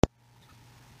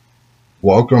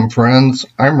Welcome, friends.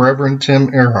 I'm Reverend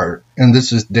Tim Earhart, and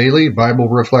this is Daily Bible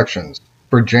Reflections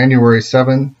for January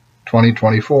 7,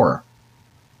 2024.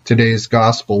 Today's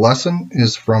Gospel lesson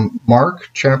is from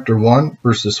Mark chapter 1,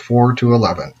 verses 4 to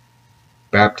 11.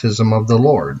 Baptism of the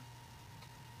Lord.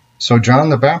 So John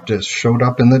the Baptist showed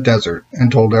up in the desert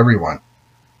and told everyone,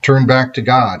 "Turn back to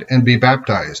God and be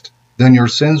baptized, then your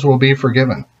sins will be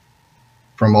forgiven."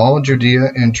 From all Judea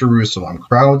and Jerusalem,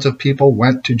 crowds of people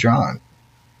went to John.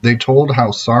 They told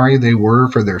how sorry they were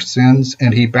for their sins,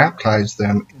 and he baptized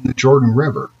them in the Jordan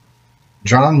River.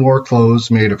 John wore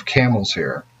clothes made of camel's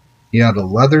hair. He had a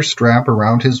leather strap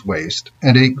around his waist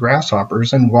and ate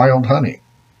grasshoppers and wild honey.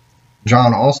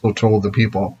 John also told the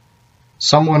people,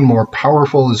 "Someone more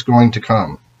powerful is going to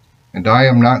come, and I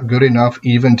am not good enough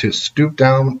even to stoop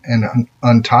down and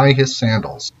untie his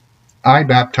sandals. I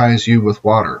baptize you with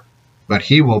water, but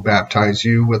he will baptize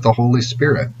you with the Holy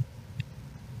Spirit."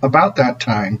 About that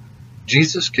time,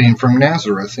 Jesus came from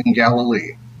Nazareth in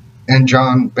Galilee, and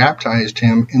John baptized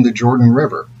him in the Jordan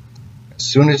River. As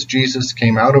soon as Jesus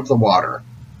came out of the water,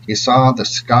 he saw the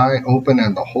sky open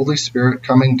and the Holy Spirit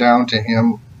coming down to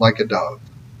him like a dove.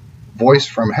 A voice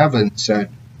from heaven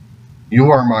said, "You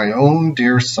are my own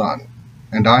dear Son,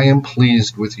 and I am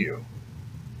pleased with you."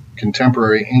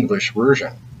 Contemporary English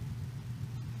Version.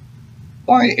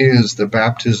 Why is the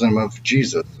baptism of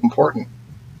Jesus important?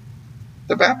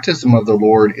 The baptism of the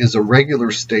Lord is a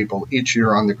regular staple each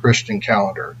year on the Christian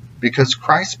calendar because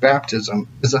Christ's baptism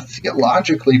is a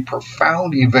theologically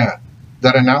profound event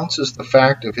that announces the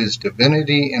fact of his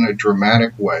divinity in a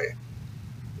dramatic way.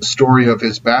 The story of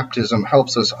his baptism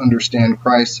helps us understand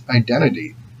Christ's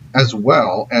identity as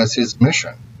well as his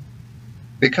mission.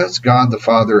 Because God the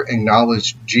Father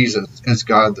acknowledged Jesus as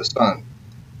God the Son,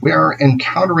 we are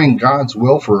encountering God's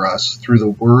will for us through the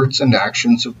words and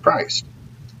actions of Christ.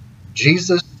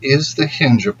 Jesus is the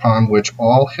hinge upon which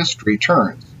all history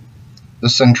turns. The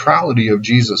centrality of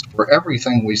Jesus for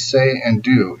everything we say and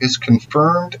do is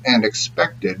confirmed and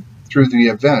expected through the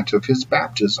event of his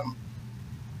baptism.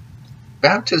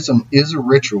 Baptism is a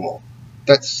ritual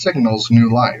that signals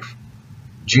new life.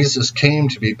 Jesus came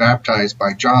to be baptized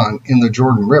by John in the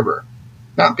Jordan River,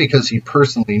 not because he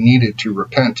personally needed to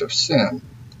repent of sin,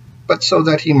 but so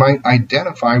that he might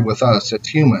identify with us as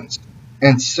humans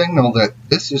and signal that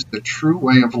this is the true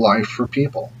way of life for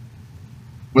people.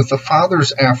 With the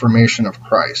Father's affirmation of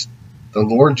Christ, the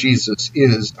Lord Jesus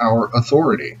is our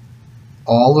authority.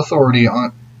 All authority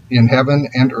in heaven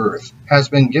and earth has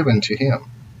been given to him.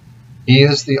 He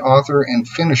is the author and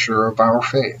finisher of our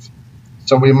faith,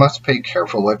 so we must pay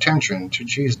careful attention to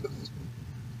Jesus.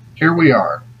 Here we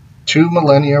are, 2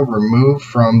 millennia removed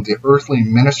from the earthly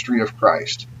ministry of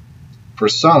Christ. For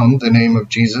some, the name of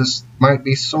Jesus might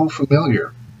be so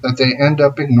familiar that they end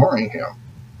up ignoring him,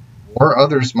 or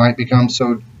others might become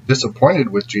so disappointed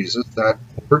with Jesus that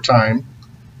over time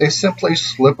they simply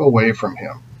slip away from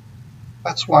him.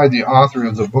 That's why the author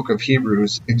of the book of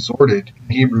Hebrews exhorted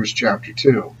in Hebrews chapter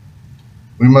 2.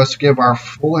 We must give our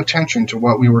full attention to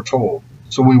what we were told,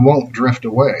 so we won't drift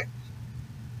away.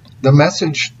 The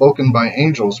message spoken by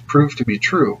angels proved to be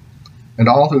true, and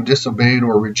all who disobeyed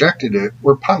or rejected it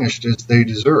were punished as they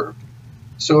deserved.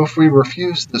 So if we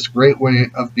refuse this great way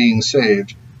of being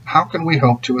saved, how can we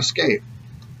hope to escape?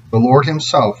 The Lord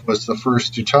himself was the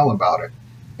first to tell about it,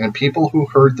 and people who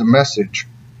heard the message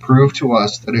proved to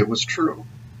us that it was true.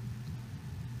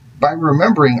 By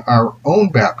remembering our own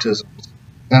baptisms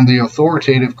and the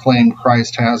authoritative claim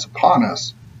Christ has upon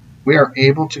us, we are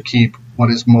able to keep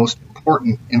what is most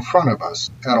important in front of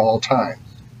us at all times.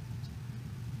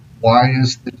 Why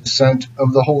is the descent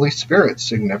of the Holy Spirit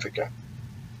significant?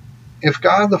 If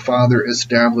God the Father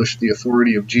established the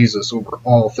authority of Jesus over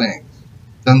all things,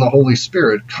 then the Holy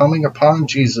Spirit coming upon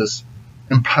Jesus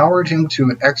empowered him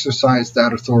to exercise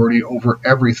that authority over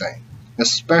everything,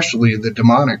 especially the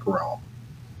demonic realm.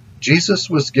 Jesus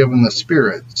was given the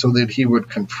Spirit so that he would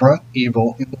confront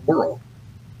evil in the world.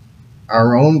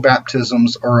 Our own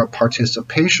baptisms are a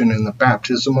participation in the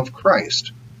baptism of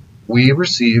Christ. We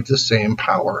receive the same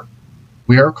power.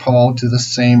 We are called to the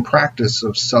same practice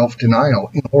of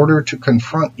self-denial in order to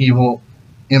confront evil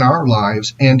in our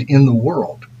lives and in the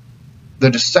world. The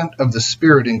descent of the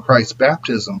Spirit in Christ's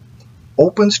baptism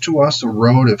opens to us a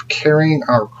road of carrying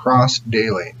our cross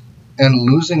daily and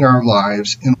losing our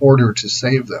lives in order to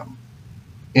save them.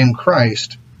 In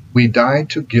Christ, we died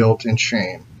to guilt and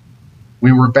shame.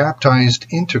 We were baptized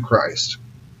into Christ,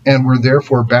 and were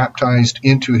therefore baptized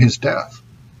into his death.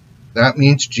 That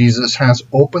means Jesus has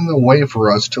opened the way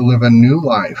for us to live a new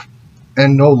life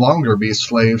and no longer be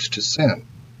slaves to sin.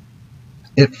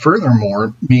 It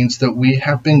furthermore means that we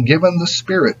have been given the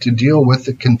Spirit to deal with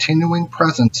the continuing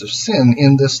presence of sin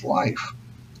in this life.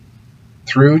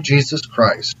 Through Jesus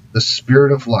Christ, the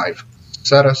Spirit of life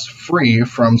set us free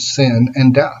from sin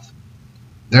and death.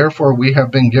 Therefore, we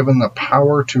have been given the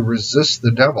power to resist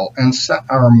the devil and set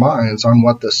our minds on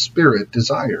what the Spirit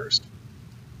desires.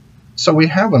 So we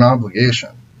have an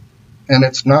obligation, and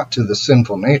it's not to the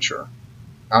sinful nature.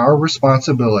 Our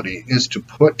responsibility is to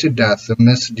put to death the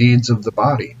misdeeds of the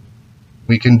body.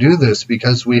 We can do this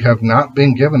because we have not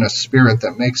been given a spirit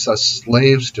that makes us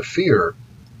slaves to fear,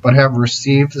 but have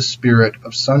received the spirit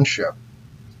of sonship.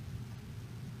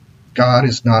 God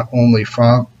is not only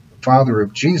Father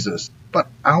of Jesus, but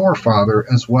our Father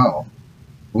as well.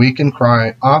 We can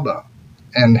cry, Abba,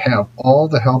 and have all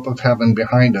the help of heaven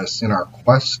behind us in our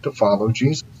quest to follow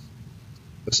Jesus.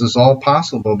 This is all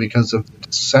possible because of the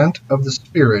descent of the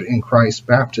Spirit in Christ's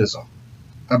baptism,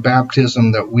 a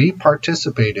baptism that we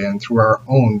participate in through our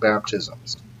own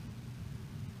baptisms.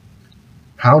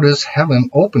 How does heaven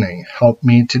opening help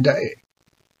me today?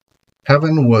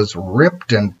 Heaven was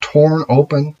ripped and torn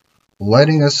open,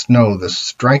 letting us know the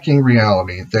striking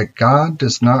reality that God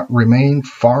does not remain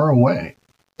far away,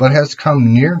 but has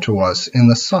come near to us in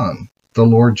the Son, the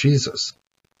Lord Jesus.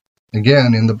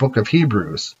 Again, in the book of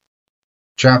Hebrews,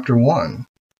 chapter 1,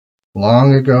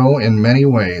 long ago in many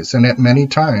ways and at many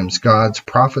times God's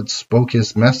prophets spoke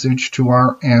his message to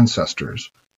our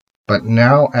ancestors. But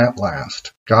now at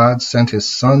last, God sent his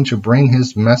Son to bring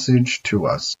his message to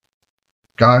us.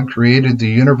 God created the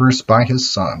universe by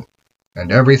his Son,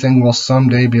 and everything will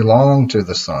someday belong to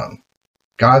the Son.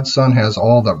 God's Son has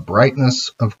all the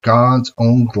brightness of God's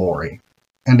own glory,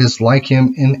 and is like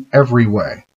him in every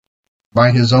way.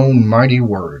 By his own mighty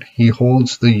word, he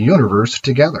holds the universe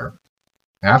together.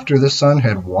 After the Son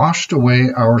had washed away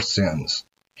our sins,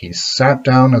 he sat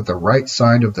down at the right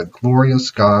side of the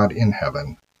glorious God in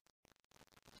heaven.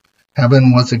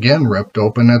 Heaven was again ripped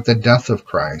open at the death of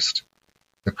Christ.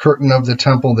 The curtain of the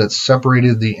temple that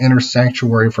separated the inner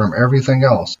sanctuary from everything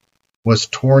else was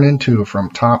torn in two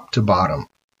from top to bottom,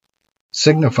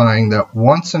 signifying that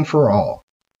once and for all,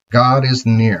 God is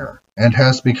near and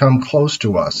has become close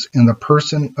to us in the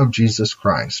person of Jesus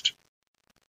Christ.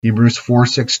 Hebrews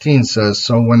 4:16 says,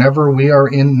 So whenever we are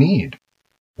in need,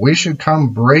 we should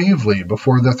come bravely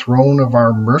before the throne of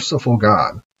our merciful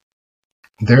God.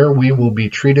 There we will be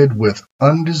treated with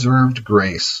undeserved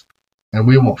grace, and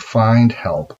we will find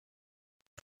help.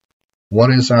 What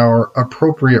is our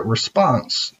appropriate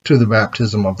response to the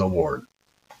baptism of the Lord?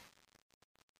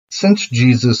 Since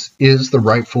Jesus is the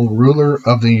rightful ruler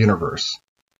of the universe,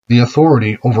 the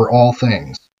authority over all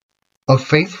things, a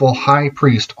faithful high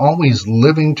priest always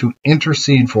living to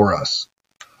intercede for us,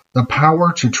 the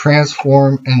power to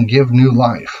transform and give new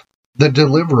life, the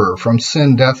deliverer from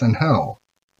sin, death, and hell,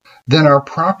 then our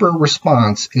proper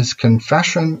response is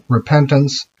confession,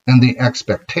 repentance, and the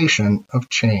expectation of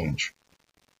change.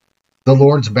 The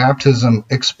Lord's baptism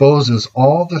exposes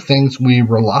all the things we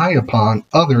rely upon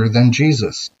other than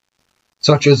Jesus,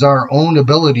 such as our own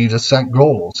ability to set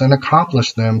goals and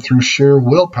accomplish them through sheer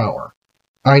willpower,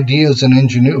 ideas and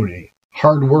ingenuity,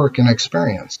 hard work and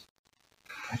experience.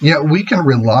 Yet we can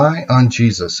rely on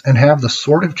Jesus and have the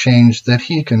sort of change that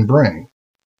he can bring,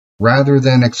 rather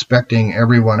than expecting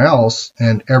everyone else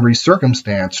and every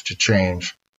circumstance to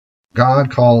change.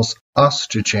 God calls us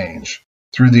to change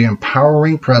through the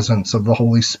empowering presence of the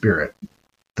Holy Spirit,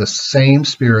 the same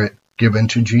Spirit given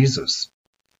to Jesus.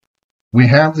 We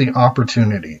have the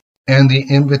opportunity and the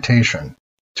invitation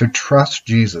to trust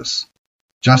Jesus,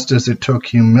 just as it took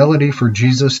humility for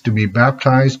Jesus to be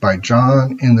baptized by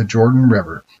John in the Jordan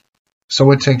River.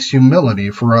 So it takes humility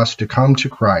for us to come to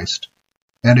Christ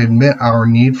and admit our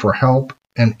need for help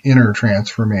and inner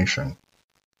transformation.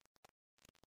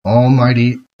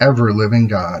 Almighty, ever-living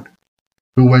God,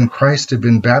 who when Christ had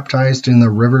been baptized in the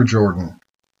river Jordan,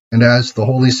 and as the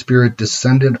Holy Spirit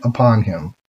descended upon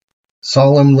him,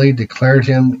 solemnly declared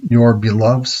him your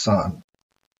beloved Son,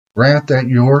 grant that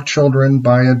your children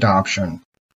by adoption,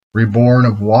 reborn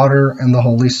of water and the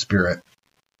Holy Spirit,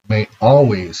 may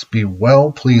always be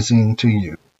well-pleasing to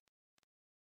you.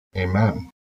 Amen.